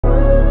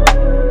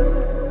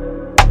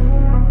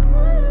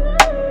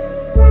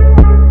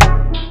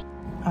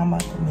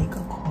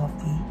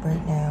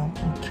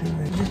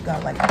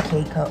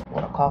K-cup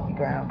or a coffee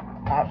ground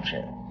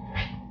option.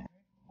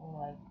 Or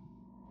like,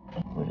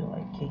 put it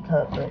like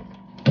K-cup, but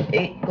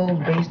it goes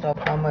based off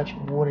how much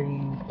water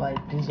you like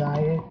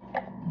desire.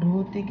 The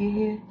little ticket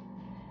here.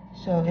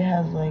 So it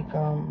has like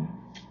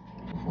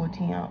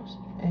 14 ounce.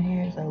 And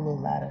here's like a little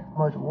ladder.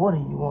 How much water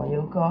you want in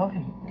your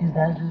coffee? Because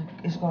that's just,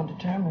 it's gonna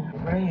determine.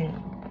 Right here,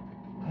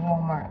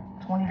 Walmart,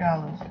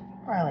 $20.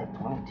 Probably like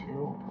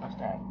 22 plus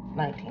tax,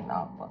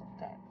 $19 plus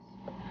tax.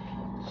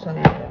 So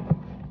yeah,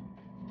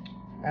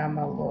 got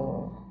my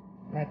little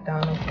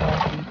McDonald's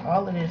coffee.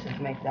 All of this is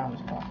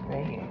McDonald's coffee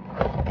right here.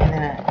 And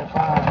then at the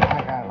bottom,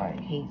 I got like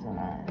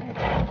hazelnut and a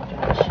bunch of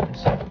other shit.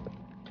 So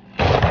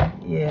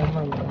yeah,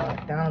 I'm gonna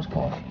McDonald's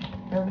coffee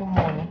every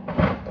morning.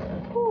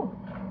 Whew.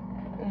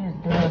 It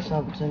just does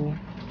something to me.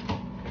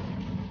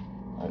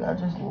 Like, I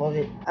just love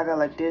it. I got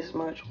like this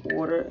much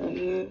water in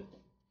here.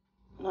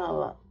 Not a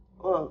lot.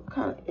 Well, it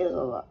kind of is a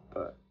lot,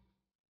 but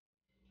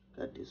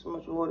got this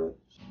much water.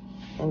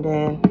 And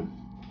then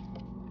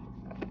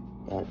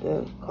got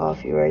the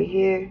coffee right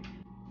here.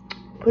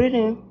 Put it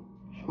in.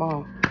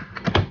 Small.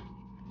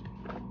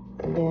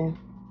 And then,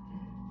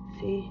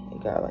 see,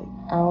 it got like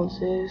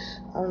ounces.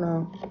 I don't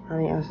know how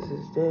many ounces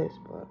is this,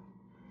 but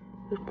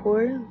just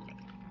pour it in.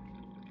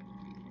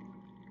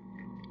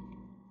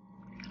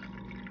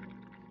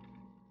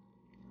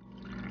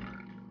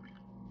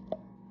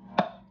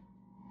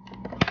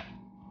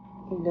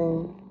 And then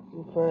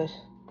you press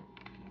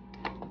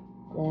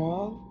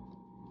down.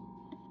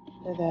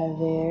 Put that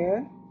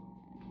there.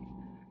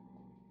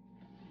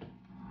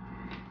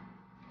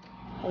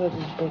 I got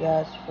this big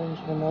ass French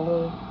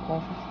vanilla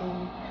coffee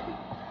thing.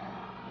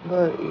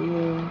 But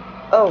you,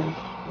 oh,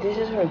 this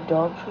is her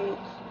dog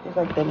treats. It's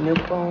like the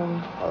milk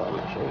bone. Oh, I'm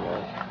not sure you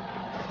guys.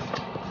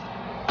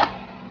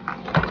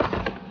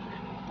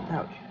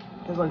 Ouch.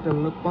 It's like the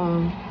milk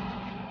bone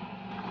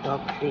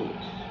dog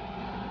treats.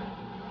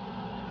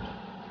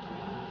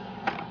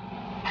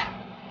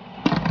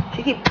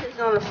 She keep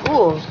pissing on the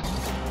floor.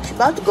 She's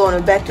about to go in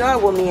the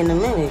backyard with me in a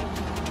minute.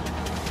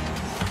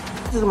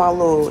 This is my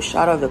little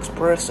shot of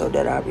espresso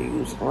that I be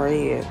using right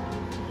here.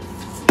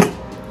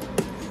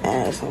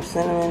 Add some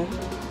cinnamon.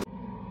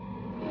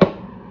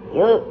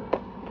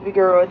 Yup. Big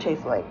girl, it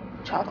tastes like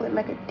chocolate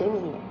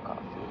macadamia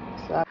coffee.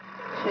 So,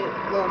 shit,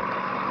 look.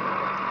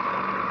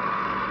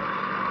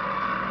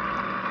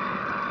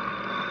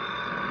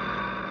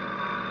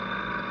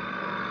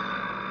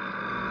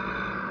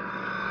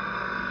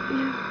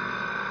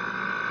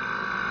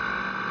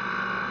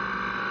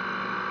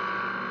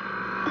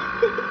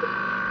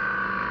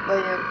 But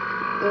yeah,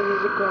 this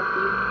is a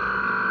coffee.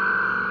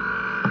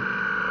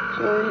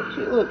 So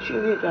she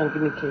really trying to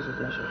give me kisses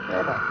and shit.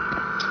 Shut up.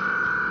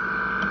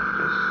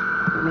 Just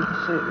mix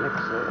it.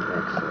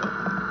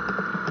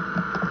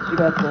 She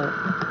got the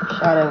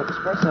shot of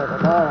espresso at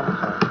the bottom,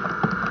 so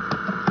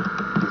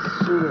it's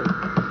super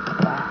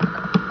black.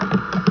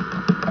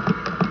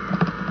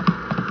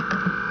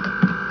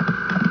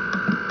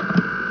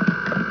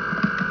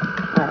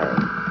 Alright.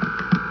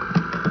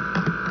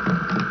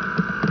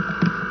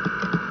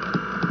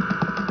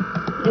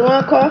 You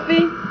want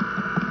coffee?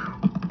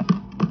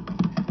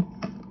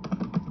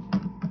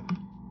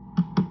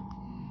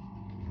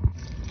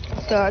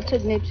 So I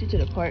took Nipsey to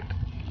the park.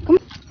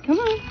 Come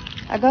on.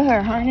 I got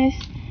her harness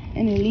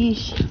and a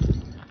leash.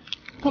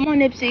 Come on,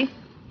 Nipsey.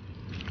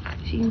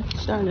 She's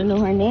starting to know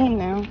her name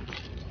now.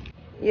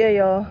 Yeah,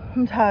 y'all,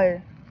 I'm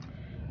tired.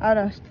 I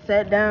done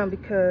sat down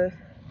because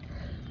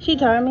she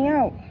tired me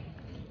out.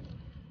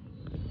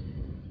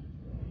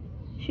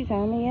 She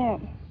tired me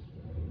out.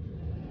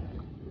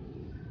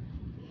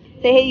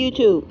 Say hey,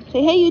 YouTube.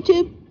 Say hey,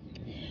 YouTube.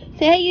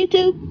 Say hey,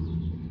 YouTube.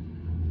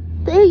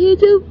 Say hey,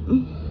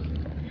 YouTube.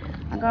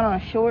 I got on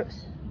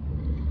shorts,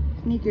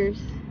 sneakers,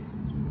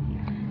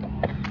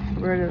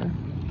 regular.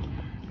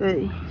 But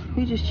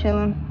we just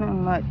chilling,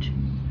 nothing much.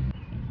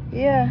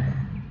 Yeah.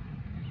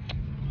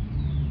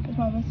 That's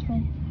my best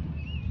friend.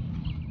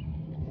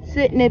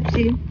 Sit,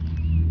 Nipsey.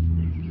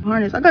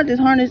 Harness. I got this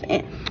harness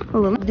and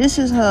hold on. This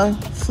is her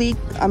fleet.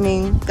 I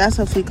mean, that's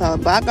her fleet collar.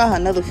 But I got her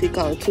another fleet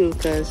collar too,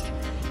 because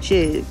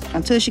shit,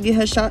 until she get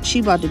her shot, she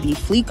about to be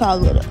fleet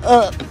collared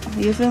up.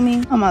 You feel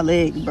me? On my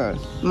leg, bro.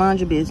 Mind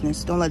your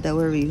business. Don't let that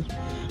worry you.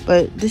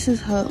 But this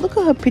is her. Look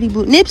at her pretty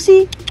blue.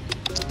 Nipsey.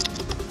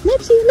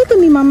 Nipsey, look at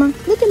me, mama.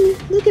 Look at me.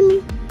 Look at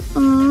me.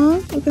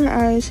 Aww. Look at her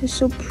eyes. It's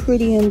so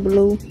pretty and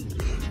blue.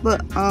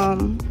 But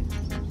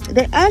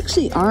they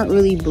actually aren't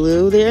really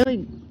blue. They're like,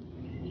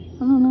 I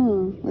don't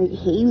know, like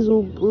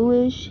hazel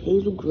bluish,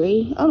 hazel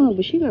gray. I don't know,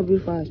 but she got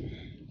beautiful eyes.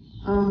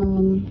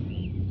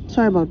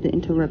 Sorry about the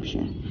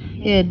interruption.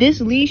 Yeah,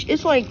 this leash,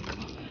 it's like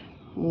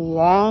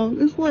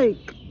long. It's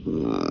like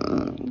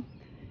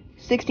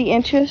 60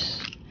 inches,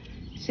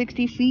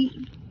 60 feet.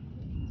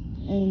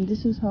 And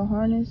this is her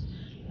harness.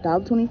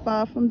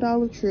 $1.25 from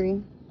Dollar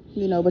Tree.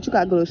 You know, but you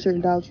gotta go to a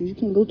certain Dollar Tree. You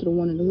can't go to the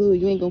one in the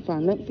hood. You ain't gonna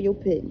find nothing for your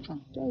pet. I'm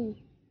trying to tell you.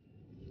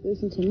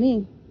 Listen to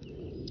me.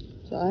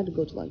 So I had to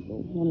go to like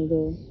one of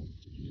the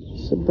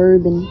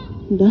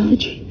suburban Dollar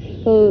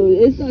Tree. Oh,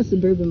 it's not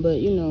suburban, but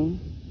you know,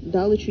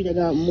 Dollar Tree that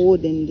got more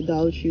than the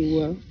Dollar Tree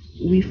where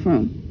we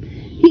from?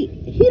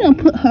 He done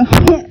put her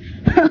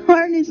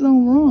harness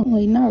on wrong.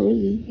 Like, not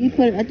really.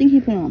 I think he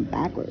put it on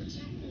backwards.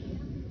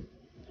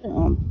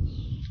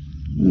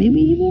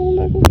 Maybe he put it on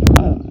backwards?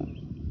 I don't know.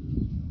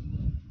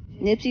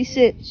 Nipsey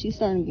sit. She's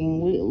starting to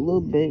gain weight a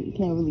little bit. You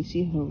can't really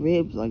see her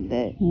ribs like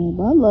that. Yeah,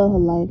 but I love her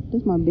life.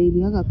 This is my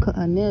baby. I gotta cut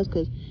her nails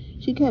because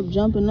she kept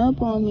jumping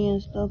up on me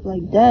and stuff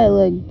like that.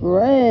 Like,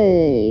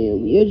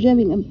 bruh, you're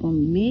jumping up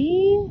on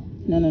me?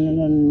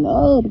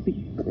 No, the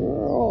big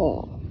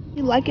girl.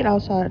 You like it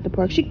outside at the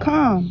park. She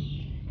calm.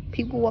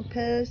 People walk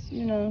past,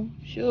 you know,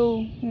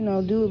 she'll, you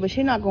know, do it, but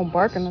she not gonna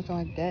bark or nothing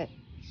like that.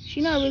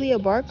 She not really a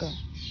barker.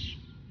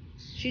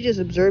 She just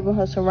observing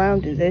her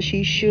surroundings as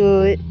she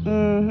should.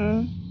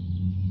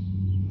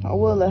 I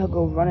will let her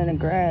go run in the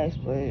grass,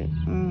 but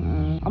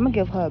I'm gonna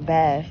give her a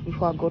bath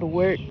before I go to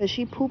work. Cause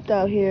she pooped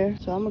out here,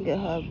 so I'm gonna get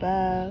her a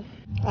bath.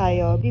 Alright,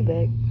 y'all, be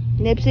back.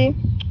 Nipsey,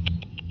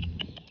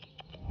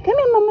 come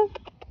here, mama.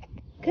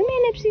 Come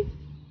here, Nipsey.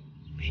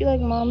 She like,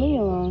 Mom, leave me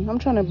alone. I'm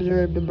trying to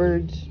observe the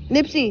birds.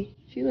 Nipsey.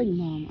 She like,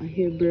 Mom, I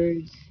hear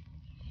birds.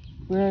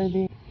 Where are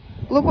they?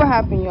 Look what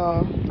happened,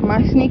 y'all.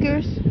 My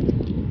sneakers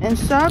and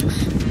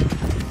socks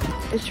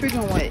is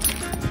freaking wet.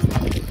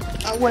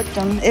 I wet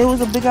them. It was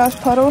a big ass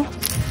puddle,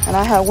 and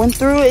I had went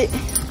through it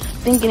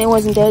thinking it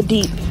wasn't that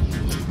deep.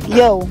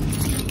 Yo,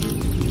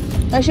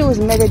 that shit was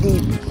mega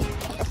deep.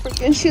 My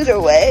freaking shoes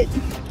are wet.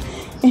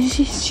 And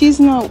she's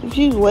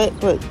wet,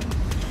 but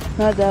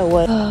not that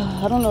wet.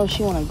 I don't know if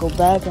she wanna go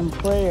back and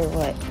play or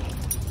what.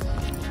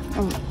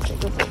 I'm gonna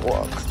take her for a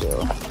walk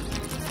still.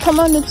 Come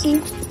on,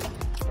 Nipsey.